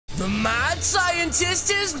The mad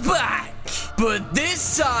scientist is back, but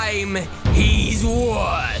this time, he's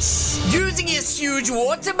worse. Using his huge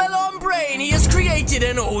watermelon brain, he has created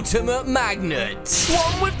an ultimate magnet.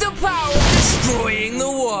 One with the power of destroying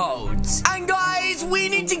the world. And guys, we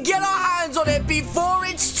need to get our hands on it before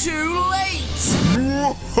it's too late.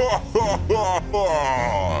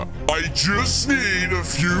 I just need a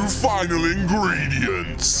few final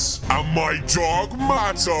ingredients, and my dark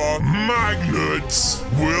matter magnet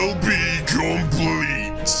will be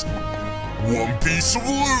complete. 1 piece of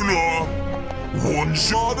Luna, 1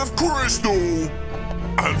 shard of crystal,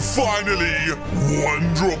 and finally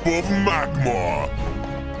 1 drop of magma.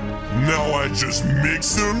 Now I just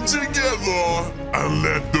mix them together and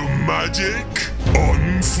let the magic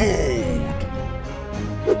unfold.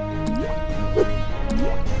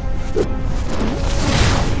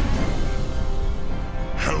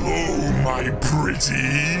 Hello, my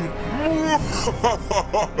pretty.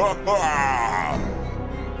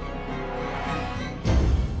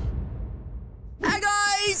 Hey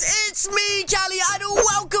guys, it's me, Callie, and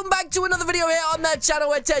welcome back to another video here on the channel.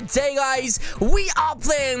 Where today, guys, we are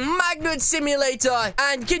playing Magnet Simulator.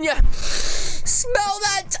 And can you smell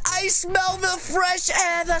that? I smell the fresh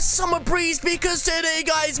air, the summer breeze, because today,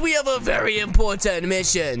 guys, we have a very important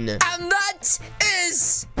mission. And that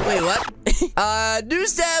is... Wait, what?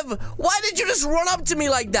 Newstev, why did you just run up to me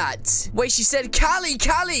like that? Wait, she said, Callie,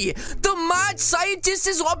 the mad scientist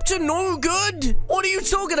is up to no good. What are you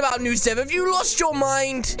talking about, Newstev? Have you lost your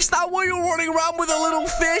mind? Is that why you're running around with a little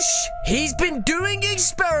fish? He's been doing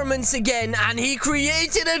experiments again, and he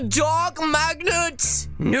created a dark magnet.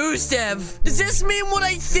 Newstev, does this mean what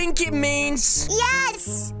I think it means?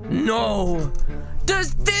 Yes! No.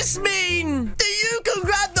 Does this mean that you can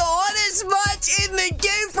grab the hottest match in the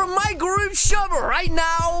game from my group shop right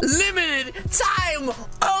now? Limited time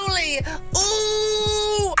only.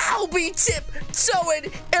 Ooh, I'll be tiptoeing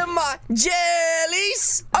in my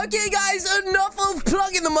jellies. Okay, guys, enough of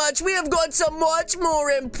plugging the merch. We have got some much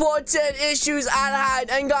more important issues at hand.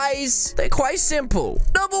 And guys, they're quite simple.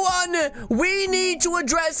 Number 1, we need to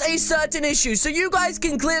address a certain issue. So you guys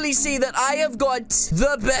can clearly see that I have got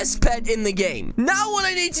the best pet in the game. Now what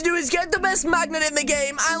I need to do is get the best magnet in the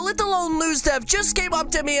game, and little old Newstev just came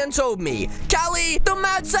up to me and told me, Callie, the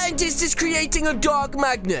mad scientist is creating a dark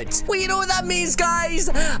magnet. Well, you know what that means, guys?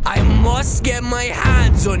 I must get my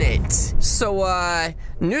hands on it. So,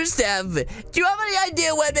 Newstev, do you have any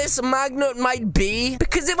idea where this magnet might be?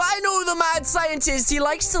 Because if I know the mad scientist, he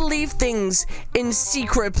likes to leave things in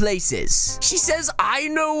secret places. She says, I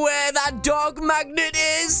know where that dark magnet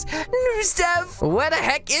is. Newstev, where the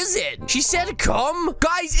heck is it? She said, come.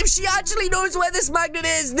 Guys, if she actually knows where this magnet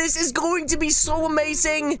is, this is going to be so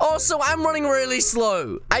amazing. Also, I'm running really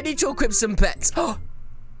slow. I need to equip some pets.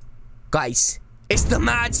 Guys, it's the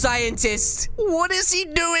mad scientist. What is he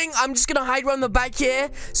doing? I'm just gonna hide around the back here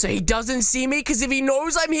so he doesn't see me, because if he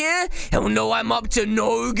knows I'm here, he'll know I'm up to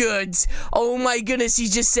no good. Oh my goodness, he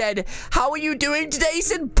just said, how are you doing today? He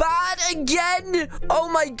said, bad again. Oh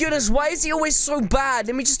my goodness, why is he always so bad?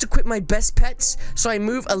 Let me just equip my best pets so I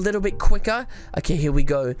move a little bit quicker. Okay, here we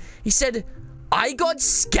go. He said, I got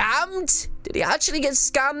scammed? Did he actually get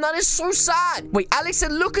scammed? That is so sad. Wait, Alex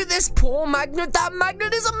said, look at this poor magnet. That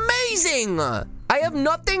magnet is amazing. I have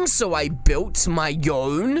nothing, so I built my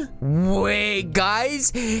own. Wait,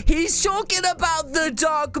 guys. He's talking about the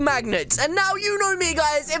dark magnets. And now you know me,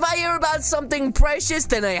 guys. If I hear about something precious,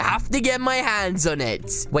 then I have to get my hands on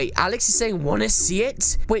it. Wait, Alex is saying, want to see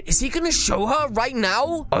it? Wait, is he going to show her right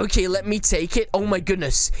now? Okay, let me take it. Oh, my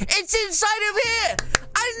goodness. It's inside of here.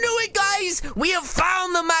 I knew it, guys. We have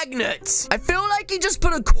found the magnet. I feel like he just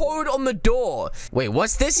put a code on the door. Wait,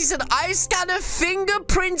 what's this? He said, eye scanner,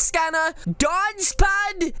 fingerprint scanner, dance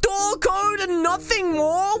pad, door code, and nothing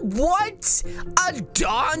more. What? A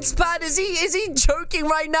dance pad? Is he joking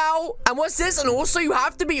right now? And what's this? And also, you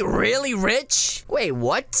have to be really rich. Wait,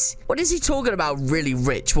 what? What is he talking about, really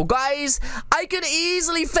rich? Well, guys, I could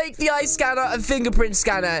easily fake the eye scanner and fingerprint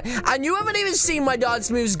scanner. And you haven't even seen my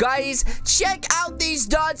dance moves, guys. Check out these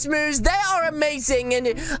dance moves. They are amazing. And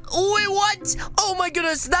wait, what? Oh my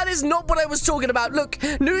goodness, that is not what I was talking about. Look,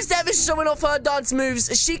 Newstev is showing off her dance moves.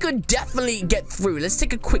 She could definitely get through. Let's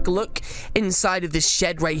take a quick look inside of this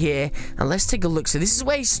shed right here, and let's take a look. So this is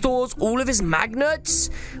where he stores all of his magnets.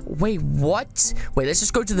 Wait, what? Wait, let's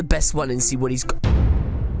just go to the best one and see what he's got.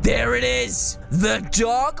 There it is. The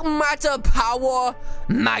dark matter power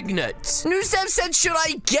magnet. Newstev said, should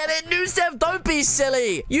I get it? Newstev, don't be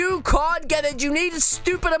silly. You can't get it. You need a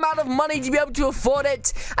stupid amount of money to be able to afford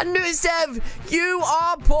it. And Newstev, you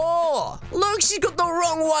are poor. Look, she's got the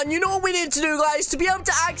wrong one. You know what we need to do, guys? To be able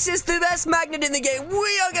to access the best magnet in the game,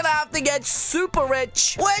 we are going to have to get super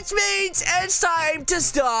rich, which means it's time to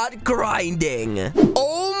start grinding.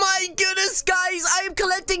 Oh my goodness, guys. I am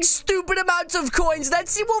collecting stupid amounts of coins.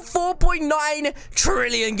 Let's see what 4.9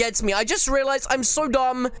 trillion gets me. I just realized I'm so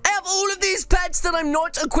dumb. I have all of these pets that I'm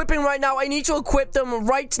not equipping right now. I need to equip them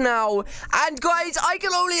right now. And guys, I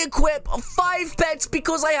can only equip 5 pets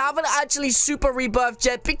because I haven't actually super rebirthed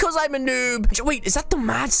yet because I'm a noob. Wait, is that the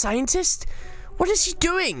mad scientist? What is he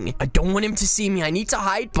doing? I don't want him to see me. I need to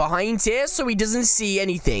hide behind here so he doesn't see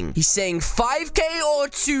anything. He's saying 5K or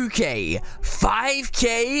 2K?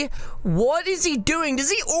 5K? What is he doing? Does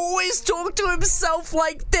he always talk to himself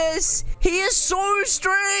like this? He is so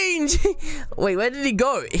strange. Wait, where did he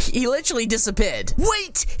go? He literally disappeared.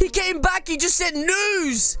 Wait, he came back. He just said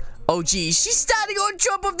news. Oh, geez. She's standing on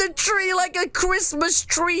top of the tree like a Christmas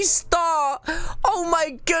tree star. Oh,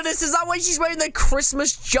 my goodness. Is that why she's wearing the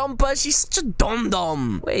Christmas jumper? She's such a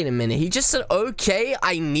dum-dum. Wait a minute. He just said, okay,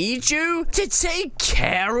 I need you to take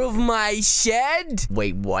care of my shed.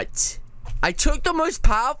 Wait, what? I took the most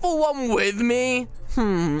powerful one with me.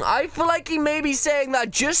 I feel like he may be saying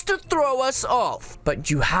that just to throw us off. But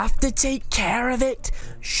you have to take care of it.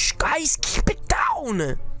 Shh, guys, keep it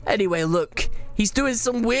down. Anyway, look. He's doing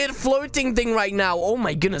some weird floating thing right now. Oh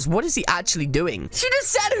my goodness, what is he actually doing? She just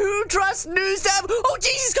said, who trusts Newstev? Oh,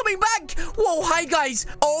 geez, he's coming back. Whoa, hi, guys.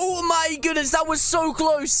 Oh my goodness, that was so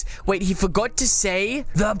close. Wait, he forgot to say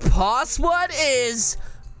the password is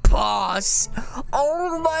pass.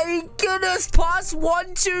 Oh my goodness, pass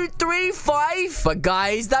 1, 2, 3, 5. But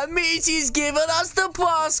guys, that means he's given us the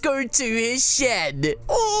passcode to his shed.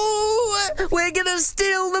 Oh, we're gonna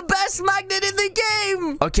steal the best magnet in the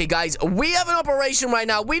game. Okay, guys, we have an operation right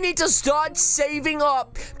now. We need to start saving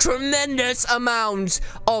up tremendous amounts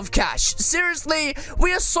of cash. Seriously,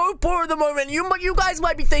 we are so poor at the moment. You guys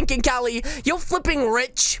might be thinking, Callie, you're flipping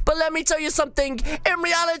rich. But let me tell you something. In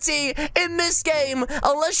reality, in this game,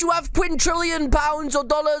 unless you have quintillion pounds or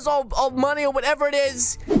dollars of money or whatever it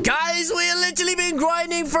is. Guys, we have literally been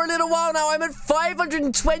grinding for a little while now. I'm at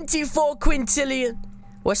 524 quintillion.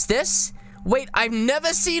 What's this? Wait, I've never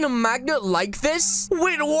seen a magnet like this.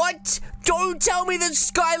 Wait, what? Don't tell me that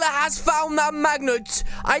Skylar has found that magnet.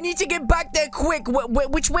 I need to get back there quick.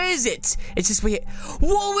 Which way is it? It's this way.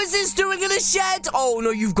 What was this doing in the shed? Oh, no,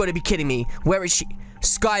 you've got to be kidding me. Where is she?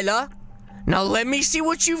 Skylar? Now, let me see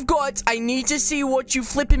what you've got. I need to see what you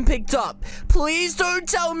flipping picked up. Please don't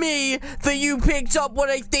tell me that you picked up what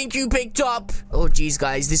I think you picked up. Oh, geez,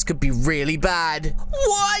 guys. This could be really bad.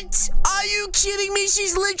 What? Are you kidding me?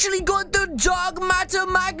 She's literally got the dark matter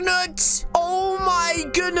magnet. Oh, my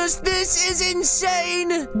goodness. This is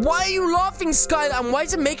insane. Why are you laughing, Skylar? And why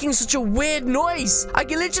is it making such a weird noise? I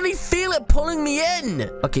can literally feel it pulling me in.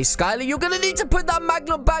 Okay, Skylar, you're going to need to put that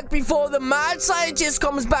magnet back before the mad scientist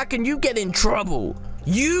comes back and you get in trouble.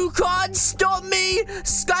 You can't stop me,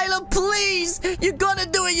 Skylar, please. You gotta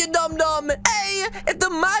do it, you dum-dum. A, if the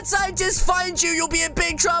mad scientist finds you, you'll be in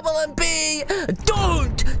big trouble. And B,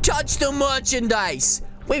 don't touch the merchandise.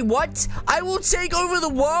 Wait, what? I will take over the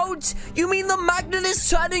world? You mean the magnet is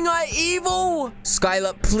turning our evil?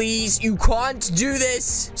 Skylar, please, you can't do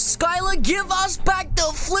this. Skylar, give us back the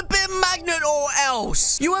flippin' magnet or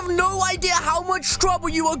else. You have no idea how much trouble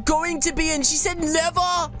you are going to be in. She said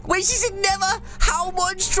never. Wait, she said never? How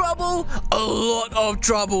much trouble? A lot of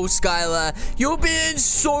trouble, Skylar. You'll be in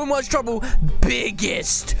so much trouble.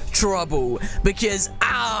 Biggest trouble. Because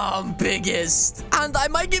I'm biggest. And I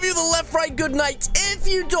might give you the left, right, good night if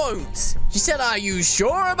you don't. She said, are you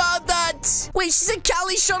sure about that? Wait, she said,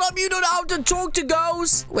 Callie, shut up. You don't know how to talk to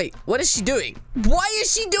girls. Wait, what is she doing? Why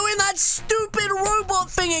is she doing that stupid robot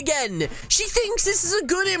thing again? She thinks this is a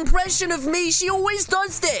good impression of me. She always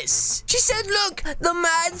does this. She said, look, the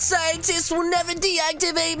mad scientist will never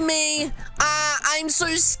deactivate me. I'm so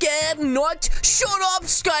scared not. Shut up,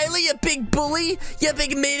 Skylar, you big bully. You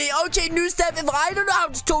big meanie. Okay, Newstev, if I don't know how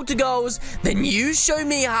to talk to girls, then you show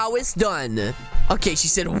me how it's done. Okay, she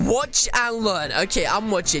said, watch and learn. Okay,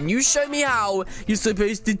 I'm watching. You show me how you're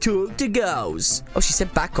supposed to talk to girls. Oh, she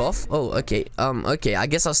said back off. Oh, okay. Okay, I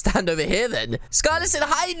guess I'll stand over here then. Skylar said,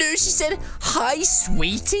 hi, New. She said, hi,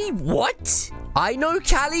 sweetie. What? I know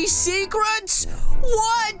Callie's secrets.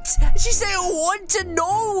 What? She said, want to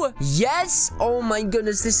know? Yes. Oh my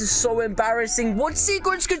goodness, this is so embarrassing. What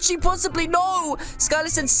secrets could she possibly know? Skylar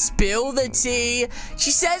said, spill the tea.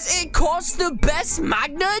 She says it costs the best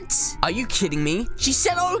magnet. Are you kidding me? She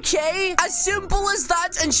said, okay. As simple as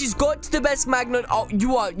that, and she's got the best magnet. Oh,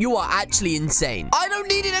 you are actually insane. I don't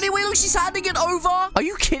need it anyway. Look, she's handing it over. Are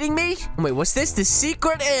you kidding me? Wait, what's this? The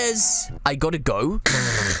secret is I gotta go.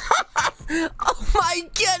 Oh my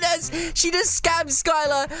goodness. She just scammed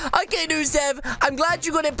Skylar. Okay, News Dev, I'm glad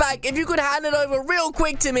you got it back. If you could hand it over real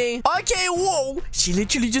quick to me. Okay, whoa. She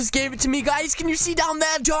literally just gave it to me, guys. Can you see down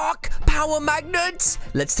there? Dark power magnet.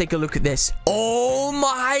 Let's take a look at this. Oh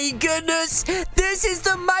my goodness. This is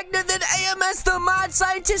the magnet that AMS, the mad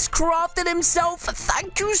scientist, crafted himself.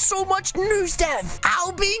 Thank you so much, News Dev.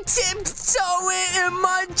 I'll be tiptoeing in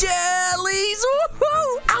my jellies.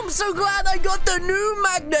 Woohoo! I'm so glad I got the new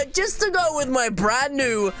magnet just to go with my brand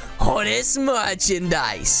new hottest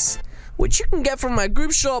merchandise, which you can get from my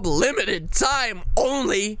group shop, limited time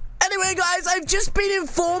only. Anyway, guys, I've just been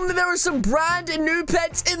informed that there are some brand new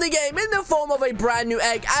pets in the game in the form of a brand new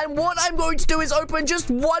egg. And what I'm going to do is open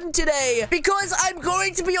just one today, because I'm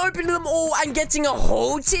going to be opening them all and getting a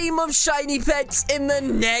whole team of shiny pets in the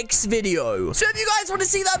next video. So if you guys want to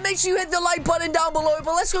see that, make sure you hit the like button down below.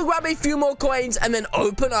 But let's go grab a few more coins and then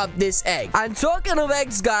open up this egg. And talking of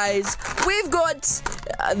eggs, guys, we've got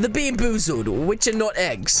the Bean Boozled, which are not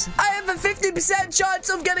eggs. I have a 50% chance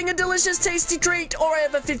of getting a delicious, tasty treat, or I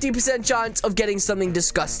have a 50% chance of getting something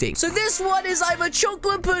disgusting. So this one is either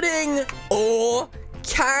chocolate pudding or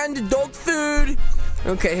canned dog food.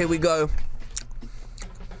 Okay, here we go.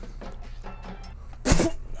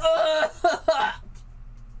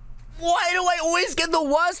 Why do I always get the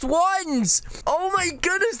worst ones? Oh my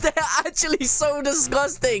goodness, they're actually so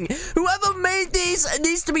disgusting. Whoever made these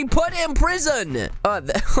needs to be put in prison. Oh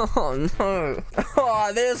no.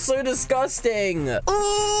 Oh, they're so disgusting.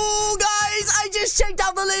 Oh, guys, I just checked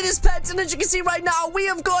out the latest pets, and as you can see right now, we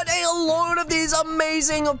have got a load of these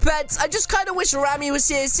amazing pets. I just kind of wish Rami was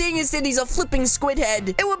here, seeing as that he's a flipping squid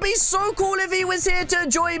head. It would be so cool if he was here to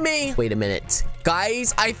join me. Wait a minute.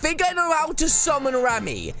 Guys, I think I know how to summon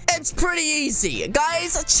Rami. It's pretty easy.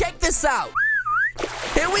 Guys, check this out.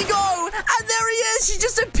 Here we go. And there he is. He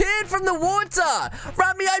just appeared from the water.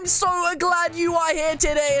 Rami, I'm so glad you are here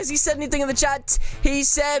today. Has he said anything in the chat? He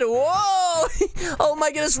said, whoa. Oh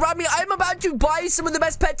my goodness, Rami, I'm about to buy some of the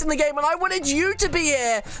best pets in the game, and I wanted you to be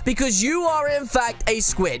here because you are, in fact, a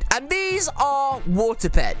squid. And these are water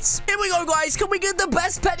pets. Here we go, guys. Can we get the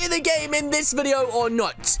best pet in the game in this video or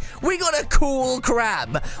not? We got a cool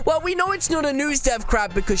crab. Well, we know it's not a News Dev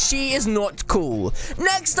crab because she is not cool.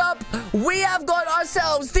 Next up, we have got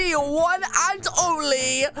ourselves the one and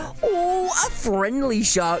only, a friendly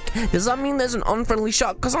shark. Does that mean there's an unfriendly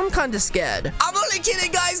shark? Because I'm kind of scared. I'm only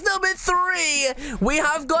kidding, guys. Number 3, we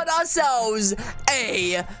have got ourselves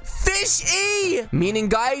a fishy. Meaning,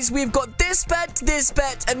 guys, we've got this pet,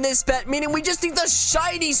 and this pet. Meaning we just need the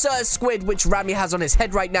shiny Sir Squid, which Rami has on his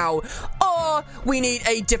head right now. Or we need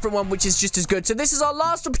a different one, which is just as good. So this is our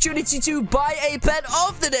last opportunity to buy a pet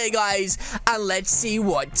of the day, guys. And let's see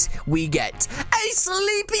what we get. A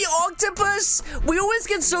sleepy octopus. We always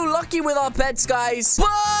get so lucky with our pets, guys.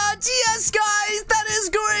 But yes, guys, that is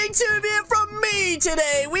going to be it from me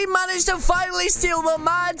today. We managed to finally steal the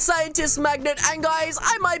mad scientist magnet. And guys,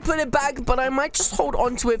 I might put it back, but I might just hold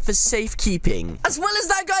on to it for safekeeping. As well as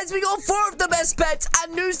that, guys, we got 4 of the best pets.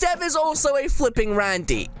 And News Dev is also a flipping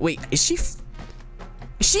Randy. Wait, is she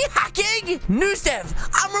hacking? News Dev,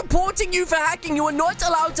 I'm reporting you for hacking. You are not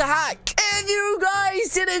allowed to hack. If you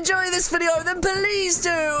guys did enjoy this video, then please do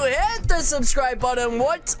hit the subscribe button.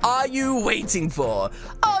 What are you waiting for?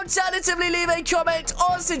 Alternatively, leave a comment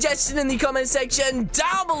or suggestion in the comment section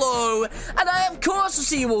down below. And I, of course, will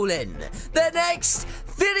see you all in the next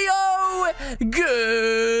video.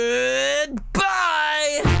 Goodbye.